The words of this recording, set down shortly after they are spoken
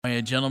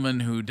a gentleman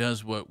who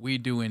does what we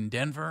do in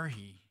Denver.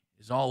 He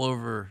is all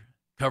over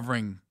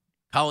covering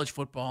college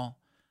football,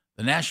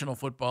 the National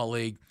Football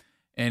League,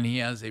 and he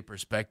has a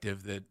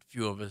perspective that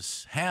few of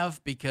us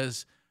have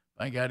because,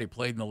 by God, he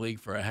played in the league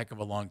for a heck of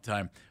a long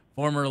time.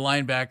 Former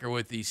linebacker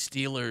with the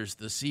Steelers,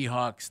 the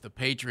Seahawks, the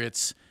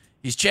Patriots.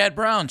 He's Chad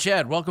Brown.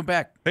 Chad, welcome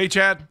back. Hey,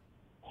 Chad.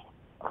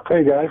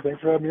 Hey, guys. Thanks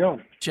for having me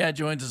on. Chad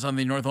joins us on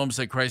the North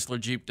Homestead Chrysler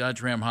Jeep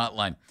Dodge Ram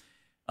hotline.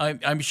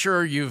 I'm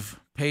sure you've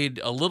paid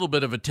a little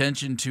bit of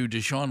attention to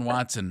Deshaun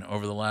Watson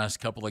over the last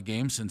couple of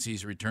games since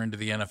he's returned to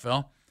the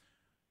NFL.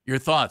 Your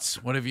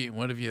thoughts? What have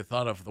you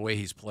thought of the way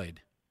he's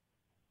played?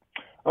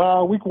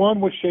 Week 1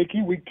 was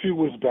shaky. Week 2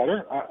 was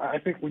better. I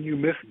think when you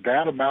miss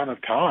that amount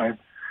of time,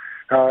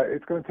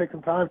 it's going to take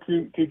some time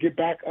to get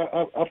back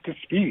up to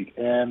speed.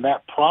 And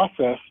that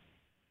process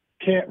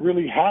can't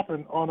really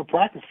happen on a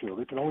practice field.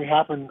 It can only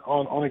happen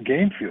on a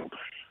game field.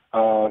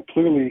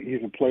 Clearly, he's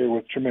a player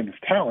with tremendous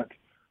talent,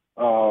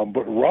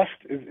 but rust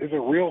is a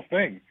real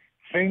thing.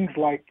 Things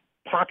like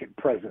pocket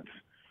presence.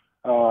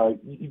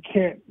 You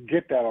can't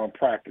get that on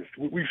practice.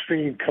 We've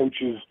seen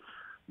coaches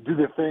do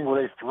the thing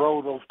where they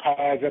throw those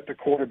pads at the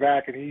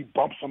quarterback and he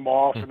bumps them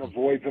off and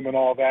avoids them and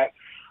all that.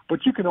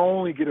 But you can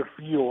only get a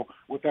feel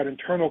with that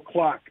internal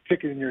clock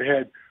ticking in your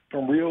head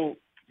from real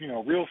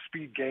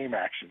speed game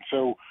action.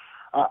 So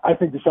I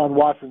think Deshaun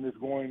Watson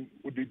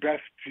would be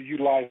best to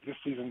utilize this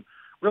season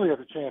really as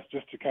a chance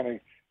just to kind of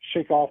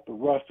shake off the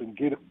rust and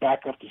get it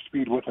back up to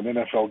speed with an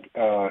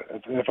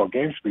NFL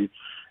game speed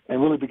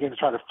and really begin to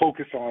try to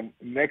focus on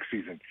next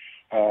season.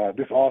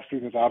 This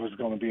offseason is obviously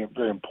going to be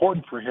very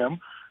important for him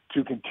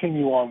to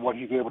continue on what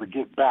he's able to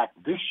get back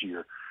this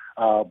year.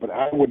 But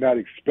I would not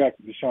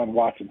expect Deshaun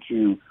Watson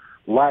to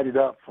light it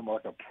up from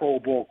like a Pro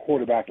Bowl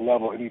quarterback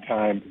level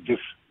anytime this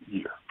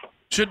year.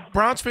 Should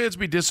Browns fans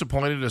be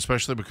disappointed,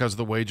 especially because of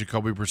the way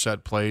Jacoby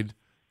Brissett played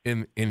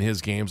in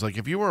his games? Like,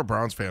 if you were a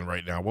Browns fan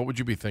right now, what would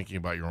you be thinking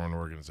about your own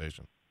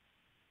organization?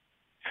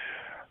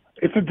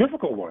 It's a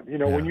difficult one.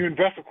 When you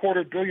invest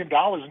 $250 million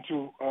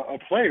into a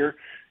player,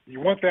 you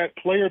want that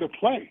player to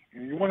play.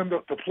 And you want him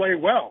to play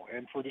well.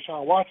 And for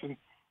Deshaun Watson,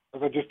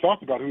 as I just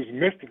talked about, who's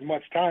missed as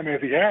much time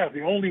as he has,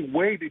 the only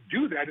way to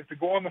do that is to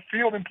go on the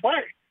field and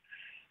play.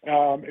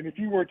 And if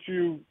you were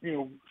to,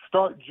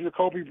 start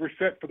Jacoby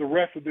Brissett for the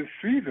rest of this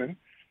season,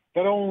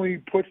 that only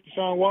puts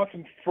Deshaun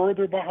Watson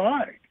further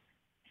behind.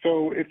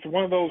 So it's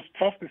one of those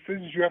tough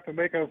decisions you have to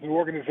make as an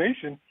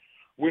organization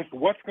with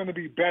what's going to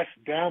be best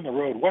down the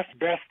road, what's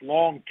best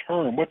long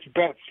term, what's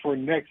best for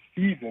next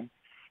season.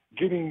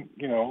 Getting,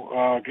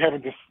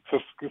 Kevin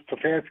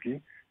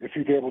Stefanski, if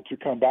he's able to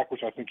come back,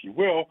 which I think he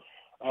will,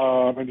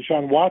 and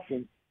Deshaun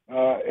Watson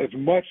as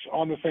much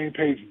on the same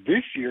page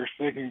this year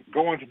so they can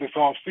go into this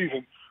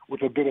offseason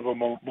with a bit of a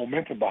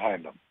momentum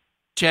behind them.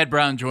 Chad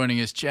Brown joining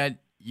us. Chad,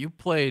 you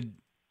played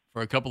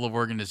for a couple of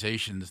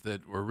organizations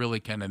that were really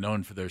kind of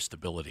known for their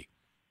stability,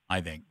 I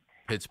think.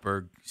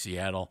 Pittsburgh,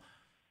 Seattle.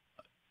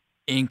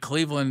 In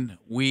Cleveland,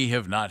 we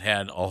have not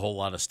had a whole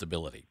lot of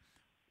stability.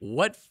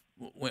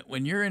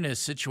 When you're in a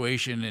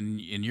situation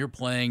and you're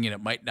playing and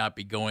it might not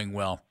be going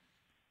well,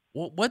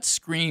 what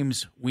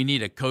screams we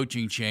need a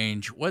coaching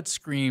change? What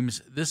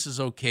screams this is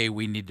okay,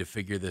 we need to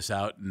figure this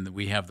out and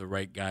we have the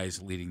right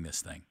guys leading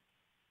this thing?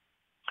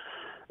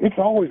 It's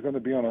always going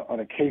to be on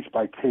a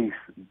case-by-case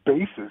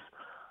basis.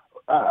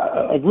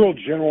 A real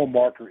general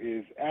marker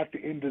is at the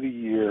end of the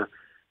year,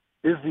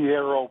 is the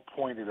arrow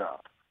pointed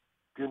up?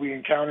 Did we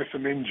encounter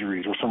some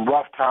injuries or some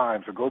rough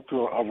times or go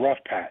through a rough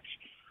patch?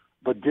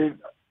 But did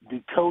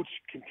the coach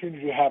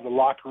continue to have the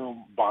locker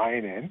room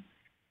buying in?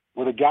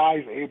 Were the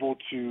guys able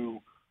to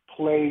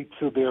play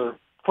to their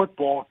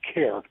football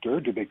character?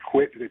 Did they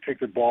quit? Did they take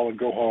the ball and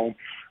go home?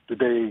 Did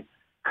they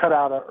cut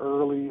out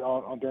early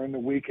on during the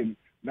week and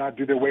not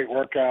do their weight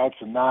workouts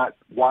and not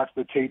watch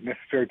the tape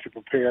necessary to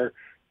prepare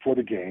for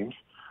the games?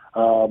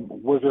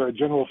 Was there a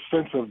general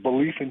sense of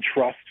belief and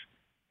trust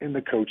in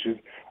the coaches?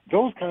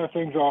 Those kind of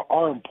things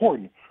are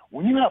important.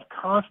 When you have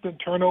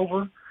constant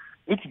turnover,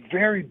 it's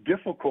very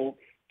difficult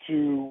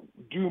to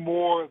do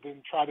more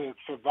than try to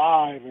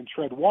survive and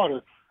tread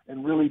water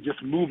and really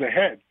just move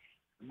ahead.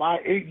 My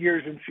 8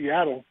 years in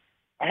Seattle,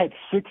 I had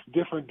 6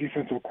 different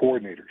defensive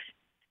coordinators.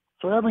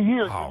 So every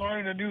year you're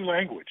learning a new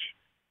language.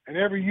 And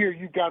every year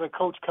you've got a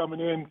coach coming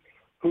in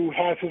who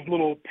has his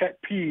little pet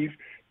peeve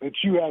that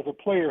you as a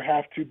player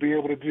have to be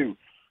able to do.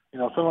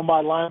 Some of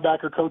my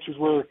linebacker coaches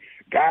were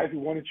guys who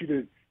wanted you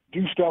to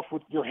do stuff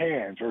with your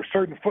hands or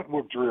certain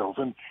footwork drills.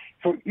 And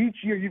so each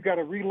year you've got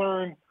to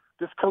relearn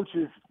this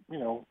coach's,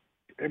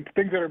 and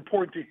things that are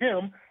important to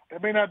him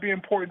that may not be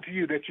important to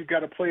you that you've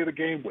got to play the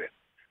game with.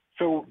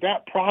 So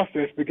that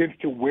process begins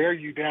to wear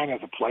you down as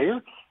a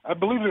player. I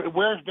believe it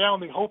wears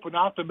down the hope and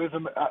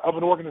optimism of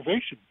an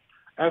organization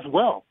as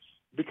well.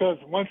 Because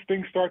once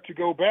things start to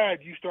go bad,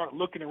 you start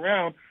looking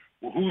around,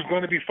 well, who's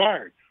going to be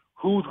fired?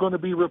 Who's going to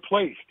be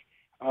replaced?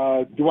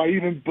 Do I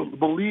even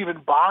believe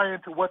and buy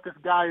into what this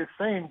guy is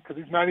saying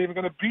because he's not even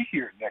going to be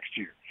here next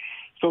year?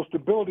 So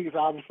stability is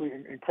obviously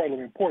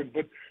incredibly important.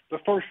 But the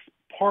first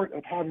part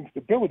of having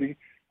stability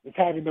is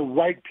having the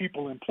right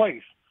people in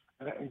place.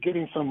 and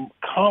getting some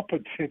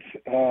competent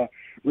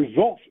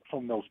results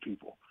from those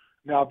people.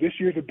 Now, this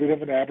year's a bit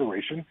of an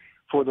aberration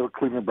for the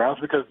Cleveland Browns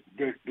because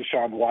the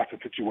Deshaun Watson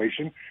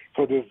situation.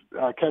 So does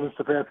Kevin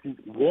Stefanski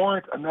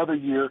warrant another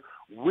year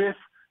with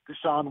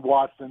Deshaun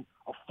Watson,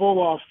 a full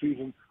off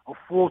season, a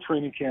full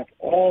training camp,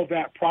 all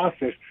that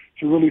process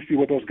to really see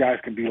what those guys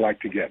can be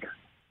like together?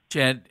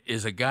 Chad,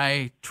 is a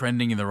guy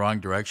trending in the wrong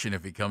direction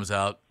if he comes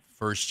out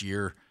first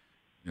year,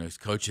 he's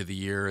coach of the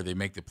year, they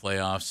make the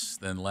playoffs,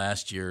 then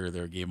last year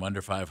they're a game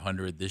under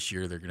 500, this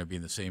year they're going to be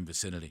in the same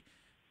vicinity?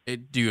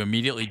 Do you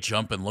immediately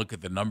jump and look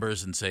at the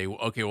numbers and say,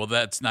 okay, well,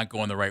 that's not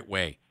going the right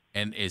way?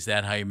 And is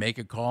that how you make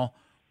a call?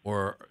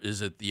 Or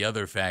is it the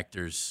other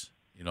factors,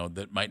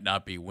 that might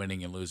not be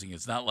winning and losing?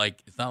 It's not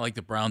like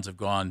the Browns have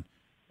gone,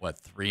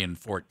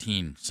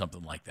 3-14,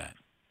 something like that.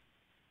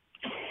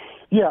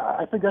 Yeah,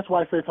 I think that's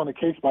why I say it's on a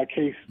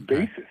case-by-case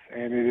basis.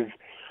 And it is,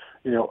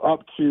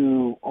 up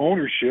to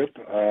ownership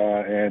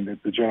and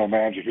the general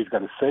manager, he's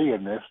got a say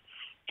in this,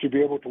 to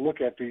be able to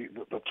look at the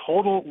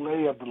total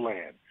lay of the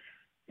land.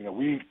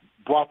 We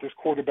brought this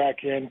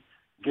quarterback in,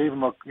 gave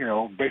him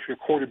basically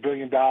 $250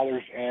 million,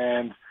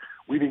 and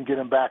we didn't get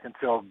him back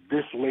until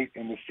this late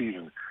in the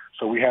season.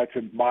 So we had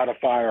to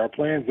modify our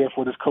plans.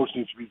 Therefore, this coach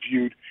needs to be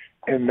viewed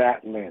in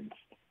that lens.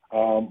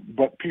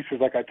 But pieces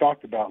like I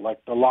talked about, like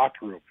the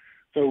locker room.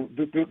 So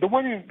the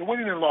winning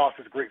and loss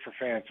is great for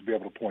fans to be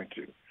able to point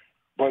to.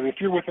 But if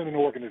you're within an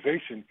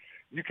organization,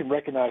 you can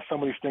recognize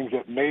some of these things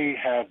that may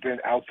have been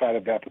outside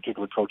of that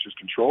particular coach's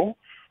control.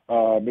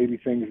 Maybe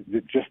things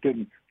that just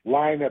didn't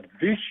line up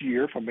this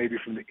year from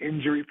the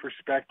injury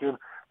perspective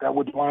that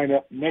would line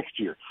up next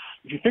year.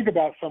 If you think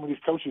about some of these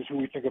coaches who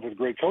we think of as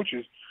great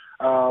coaches,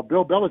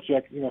 Bill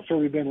Belichick,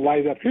 certainly didn't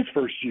light up his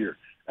first year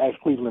as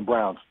Cleveland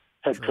Browns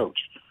head coach.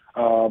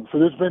 So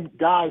there's been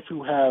guys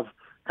who have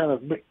kind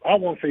of, I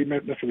won't say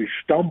necessarily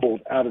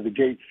stumbled out of the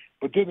gate,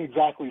 but didn't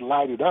exactly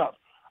light it up.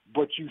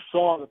 But you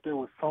saw that there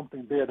was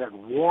something there that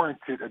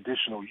warranted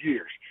additional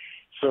years.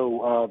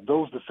 So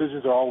those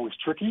decisions are always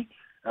tricky.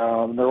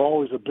 They're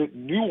always a bit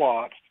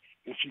nuanced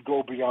if you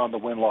go beyond the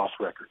win-loss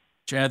record.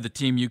 Chad, the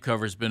team you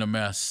cover has been a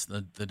mess,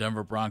 the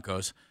Denver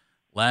Broncos.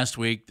 Last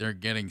week, they're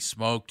getting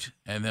smoked,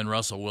 and then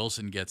Russell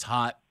Wilson gets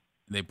hot.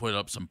 They put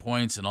up some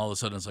points, and all of a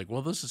sudden it's like,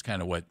 well, this is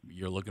kind of what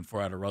you're looking for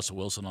out of Russell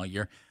Wilson all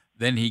year.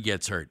 Then he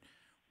gets hurt.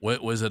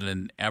 What was it,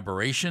 an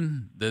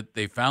aberration that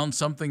they found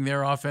something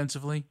there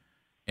offensively?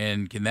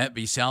 And can that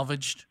be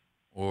salvaged?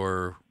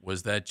 Or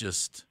was that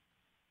just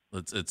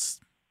it's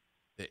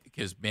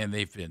because, man,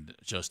 they've been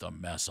just a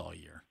mess all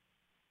year.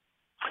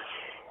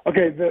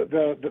 Okay,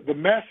 the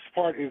mess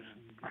part is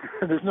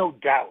there's no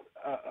doubt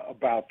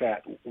about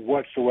that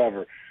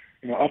whatsoever.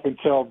 Up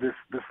until this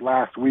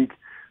last week,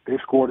 they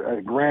scored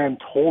a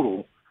grand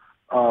total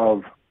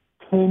of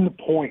 10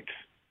 points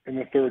in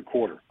the third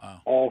quarter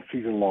all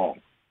season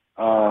long.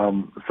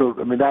 So,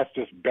 that's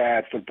just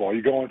bad football.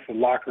 You go into the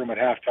locker room at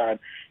halftime,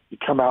 you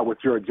come out with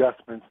your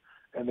adjustments,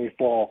 and they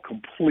fall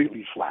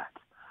completely flat.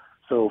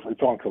 So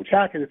it's on Coach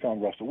Hackett, it's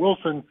on Russell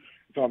Wilson,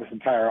 it's on this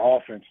entire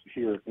offense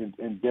here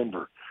in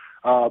Denver.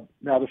 Now,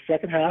 the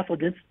second half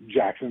against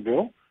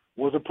Jacksonville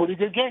was a pretty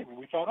good game. And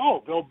we thought,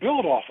 they'll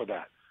build off of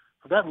that.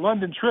 So that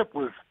London trip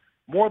was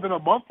more than a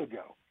month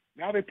ago.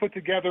 Now they put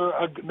together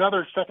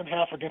another second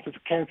half against the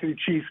Kansas City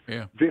Chiefs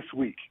this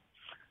week.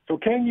 So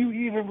can you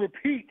even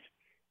repeat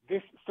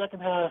this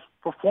second half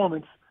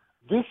performance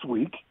this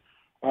week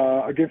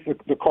against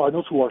the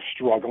Cardinals, who are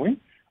struggling?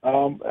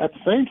 At the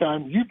same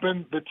time, you've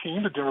been the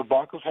team, the Denver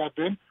Broncos have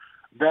been,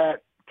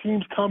 that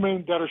teams come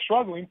in that are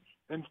struggling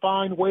and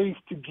find ways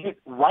to get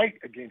right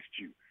against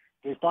you.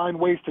 They find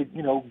ways to,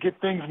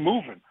 get things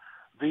moving.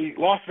 The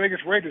Las Vegas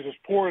Raiders, as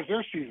poor as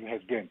their season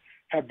has been,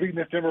 have beaten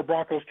this Denver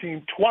Broncos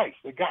team twice.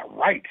 They got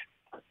right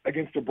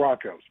against the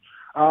Broncos.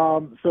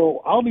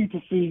 So I'll need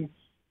to see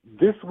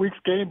this week's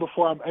game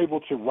before I'm able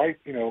to write,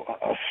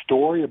 a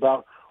story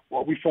about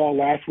what we saw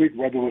last week,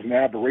 whether it was an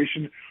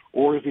aberration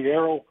or is the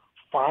arrow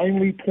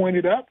finally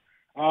pointed up.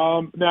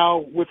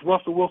 Now, with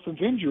Russell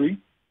Wilson's injury,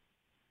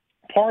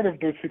 part of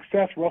the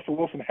success Russell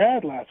Wilson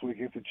had last week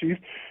against the Chiefs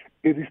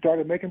is he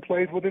started making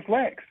plays with his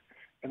legs.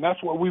 And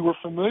that's what we were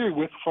familiar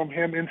with from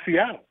him in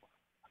Seattle.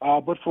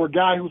 But for a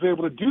guy who's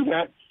able to do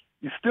that,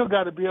 you still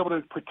got to be able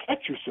to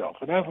protect yourself.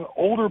 And as an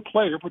older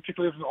player,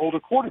 particularly as an older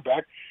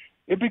quarterback,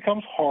 it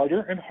becomes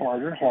harder and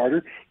harder and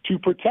harder to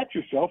protect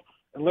yourself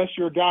unless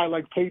you're a guy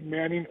like Peyton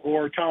Manning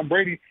or Tom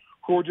Brady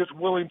who are just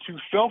willing to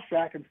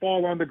self-sack and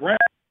fall on the ground,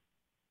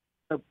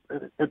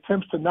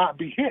 attempts to not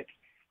be hit.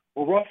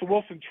 Well, Russell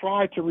Wilson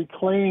tried to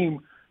reclaim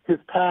his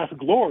past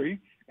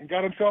glory and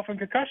got himself in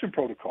concussion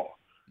protocol.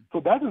 So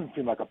that doesn't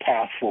seem like a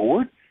path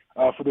forward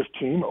for this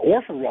team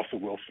or for Russell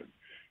Wilson.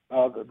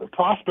 The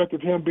prospect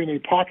of him being a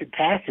pocket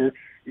passer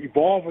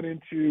evolving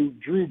into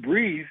Drew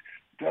Brees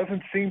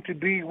doesn't seem to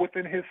be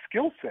within his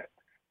skill set.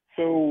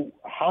 So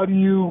how do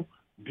you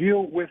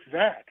deal with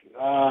that?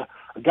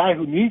 A guy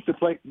who needs to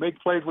make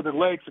plays with his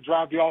legs to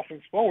drive the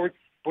offense forward,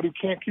 but who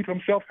can't keep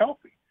himself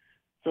healthy.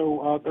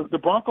 So the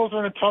Broncos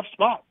are in a tough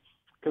spot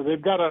because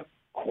they've got a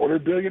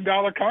 $250 million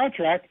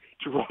contract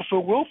to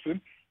Russell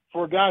Wilson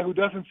for a guy who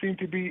doesn't seem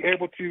to be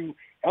able to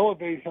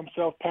elevate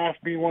himself past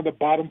being one of the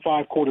bottom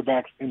 5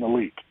 quarterbacks in the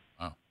league.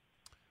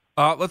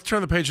 Let's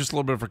turn the page just a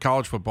little bit for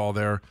college football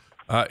there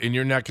in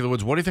your neck of the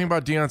woods. What do you think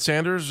about Deion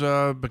Sanders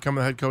becoming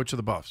the head coach of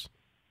the Buffs?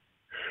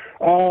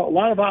 A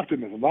lot of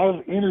optimism, a lot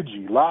of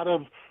energy, a lot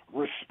of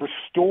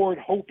restored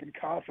hope and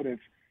confidence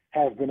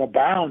has been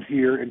abound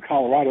here in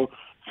Colorado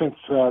since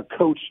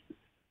Coach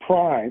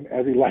Prime,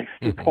 as he likes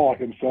to call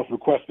himself,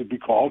 requested to be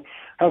called,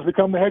 has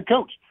become the head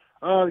coach.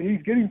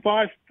 He's getting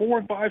 4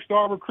 and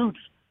 5-star recruits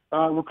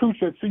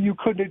that CU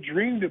couldn't have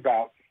dreamed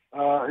about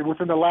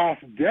within the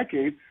last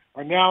decade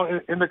are now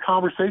in the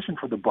conversation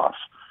for the Buffs.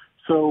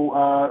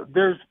 So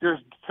there's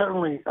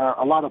certainly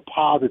a lot of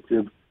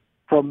positive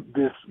from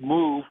this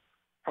move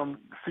from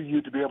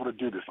CU to be able to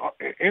do this.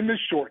 In the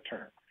short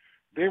term,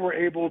 they were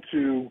able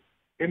to,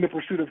 in the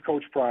pursuit of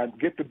Coach Prime,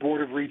 get the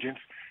Board of Regents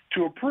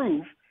to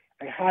approve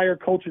a higher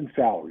coaching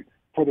salary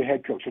for the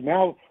head coach. And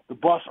now the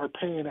Buffs are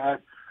paying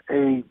at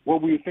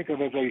what we think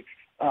of as a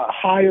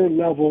higher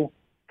level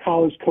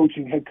college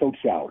coaching head coach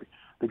salary.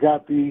 They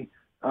got the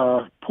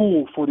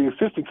pool for the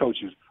assistant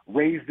coaches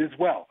raised as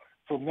well.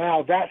 So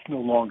now that's no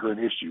longer an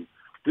issue.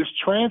 This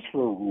transfer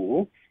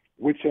rule,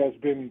 which has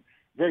been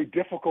very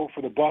difficult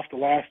for the Buffs the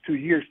last 2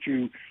 years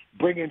to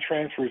bring in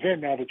transfers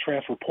in, now the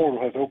transfer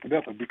portal has opened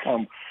up and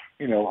become,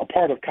 a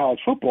part of college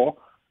football.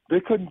 They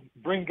couldn't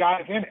bring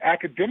guys in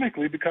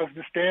academically because of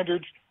the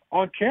standards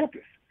on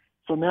campus.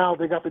 So now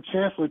they got the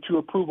chancellor to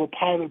approve a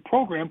pilot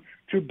program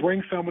to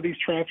bring some of these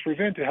transfers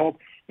in to help,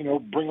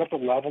 bring up the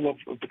level of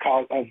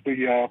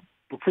the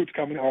recruits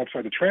coming,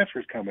 the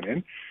transfers coming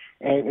in,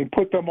 and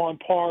put them on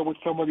par with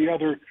some of the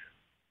other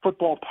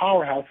football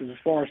powerhouses as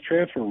far as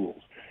transfer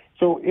rules.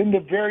 So in the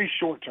very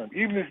short term,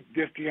 even if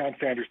this Deion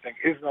Sanders thing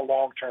isn't a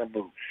long-term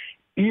move,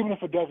 even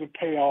if it doesn't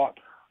pay off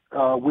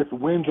with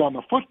wins on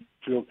the football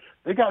field,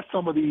 they got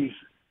some of these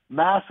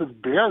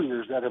massive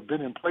barriers that have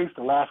been in place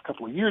the last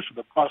couple of years for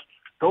the Buffs.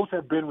 Those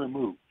have been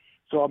removed.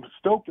 So I'm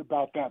stoked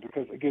about that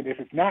because, again, if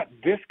it's not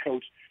this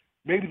coach,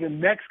 maybe the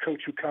next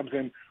coach who comes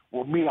in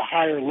will meet a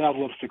higher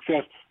level of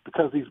success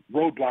because these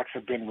roadblocks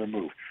have been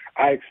removed.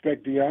 I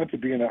expect Deion to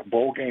be in a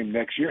bowl game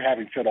next year,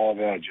 having said all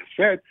that I just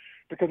said,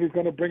 because he's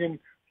going to bring in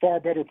far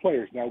better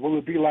players. Now, will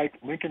it be like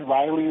Lincoln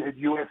Riley at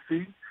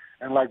USC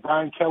and like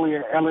Brian Kelly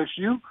at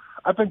LSU?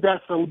 I think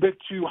that's a bit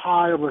too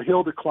high of a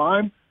hill to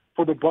climb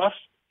for the Buffs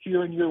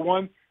here in year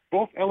one.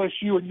 Both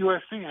LSU and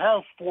USC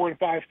have 4 and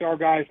 5-star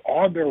guys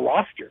on their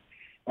roster.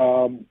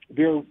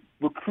 They're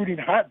recruiting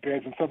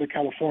hotbeds in Southern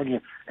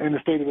California and the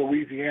state of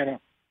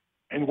Louisiana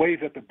in ways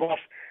that the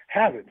Buffs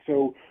haven't.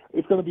 So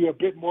it's going to be a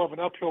bit more of an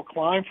uphill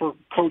climb for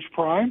Coach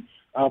Prime,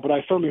 but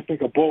I certainly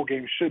think a bowl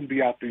game shouldn't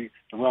be out the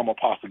realm of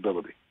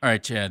possibility. All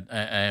right, Chad,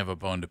 I have a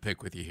bone to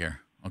pick with you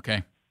here,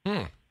 okay?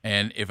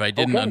 And if I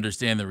didn't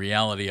understand the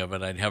reality of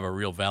it, I'd have a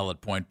real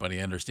valid point, but I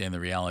understand the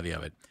reality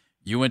of it.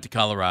 You went to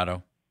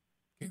Colorado.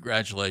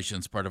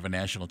 Congratulations, part of a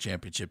national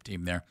championship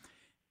team there.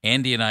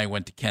 Andy and I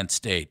went to Kent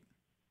State.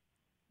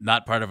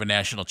 Not part of a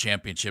national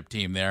championship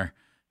team there.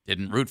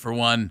 Didn't root for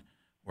one.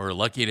 We're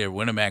lucky to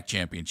win a MAC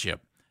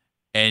championship.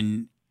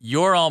 And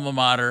your alma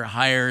mater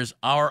hires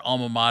our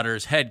alma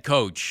mater's head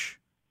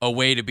coach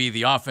away to be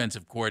the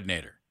offensive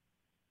coordinator.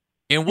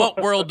 In what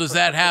world does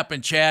that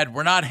happen, Chad?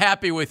 We're not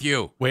happy with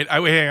you. Wait,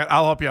 hang on.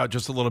 I'll help you out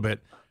just a little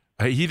bit.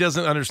 He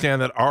doesn't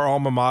understand that our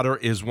alma mater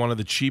is one of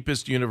the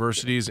cheapest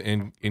universities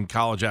in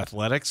college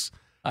athletics.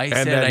 I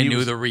said I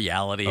knew the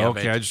reality of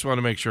it. Okay, I just want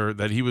to make sure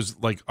that he was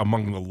like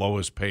among the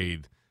lowest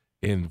paid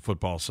in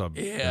football sub.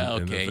 Yeah,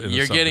 okay. In the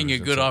You're getting a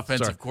good so,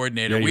 offensive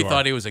coordinator. Yeah, we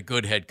thought he was a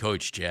good head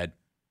coach, Chad.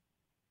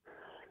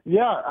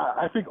 Yeah,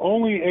 I think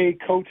only a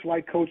coach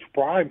like Coach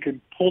Prime can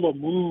pull a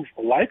move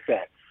like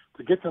that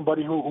to get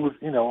somebody who's,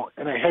 in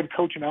a head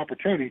coaching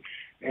opportunity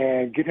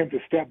and get him to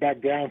step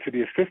back down to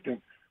the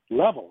assistant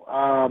level.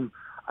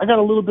 I got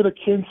a little bit of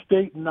Kent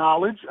State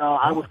knowledge.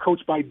 I was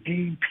coached by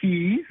Dean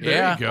Pease.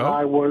 There you go.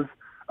 I was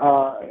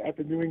at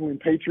the New England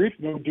Patriots.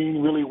 Know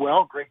Dean really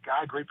well. Great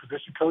guy, great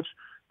position coach.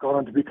 Going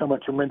on to become a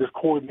tremendous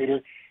coordinator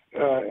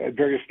at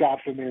various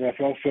stops in the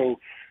NFL. So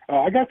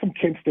I got some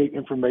Kent State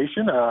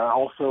information.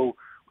 Also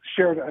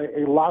shared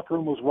a locker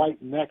room was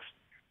right next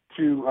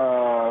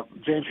to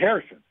James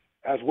Harrison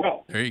as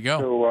well. There you go.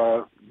 So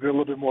a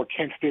little bit more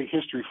Kent State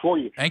history for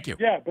you. Thank you.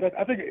 Yeah, but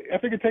I think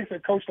it takes a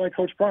coach like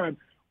Coach Prime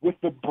with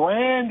the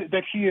brand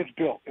that he has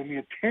built and the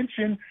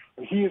attention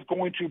that he is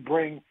going to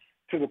bring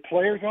to the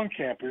players on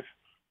campus,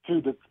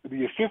 to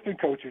the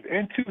assistant coaches,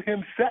 and to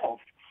himself.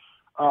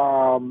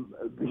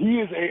 He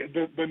is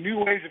the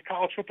new age of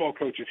college football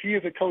coaches. He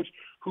is a coach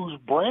whose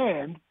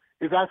brand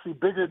is actually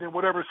bigger than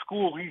whatever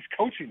school he's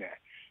coaching at.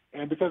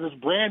 And because his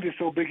brand is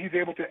so big, he's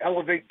able to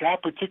elevate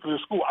that particular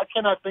school. I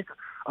cannot think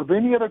of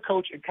any other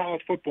coach in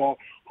college football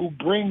who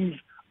brings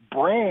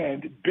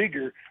brand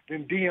bigger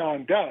than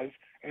Deion does.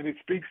 And it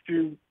speaks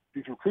to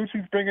these recruits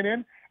he's bringing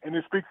in, and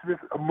it speaks to this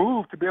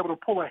move to be able to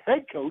pull a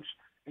head coach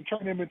and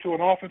turn him into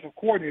an offensive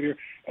coordinator,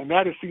 and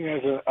that is seen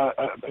as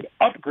an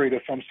upgrade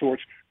of some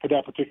sorts for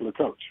that particular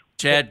coach.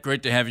 Chad,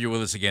 great to have you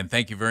with us again.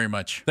 Thank you very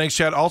much. Thanks,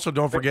 Chad. Also,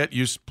 don't forget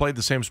you played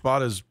the same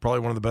spot as probably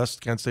one of the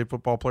best Kent State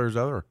football players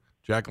ever,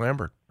 Jack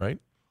Lambert, right?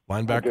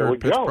 Linebacker at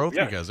Pittsburgh.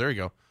 You guys. There you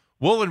go.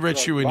 We'll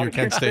enrich you in your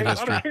Kent State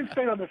history. Kent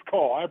State on this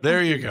call.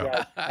 There you go.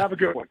 Have a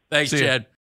good one. Thanks, Chad.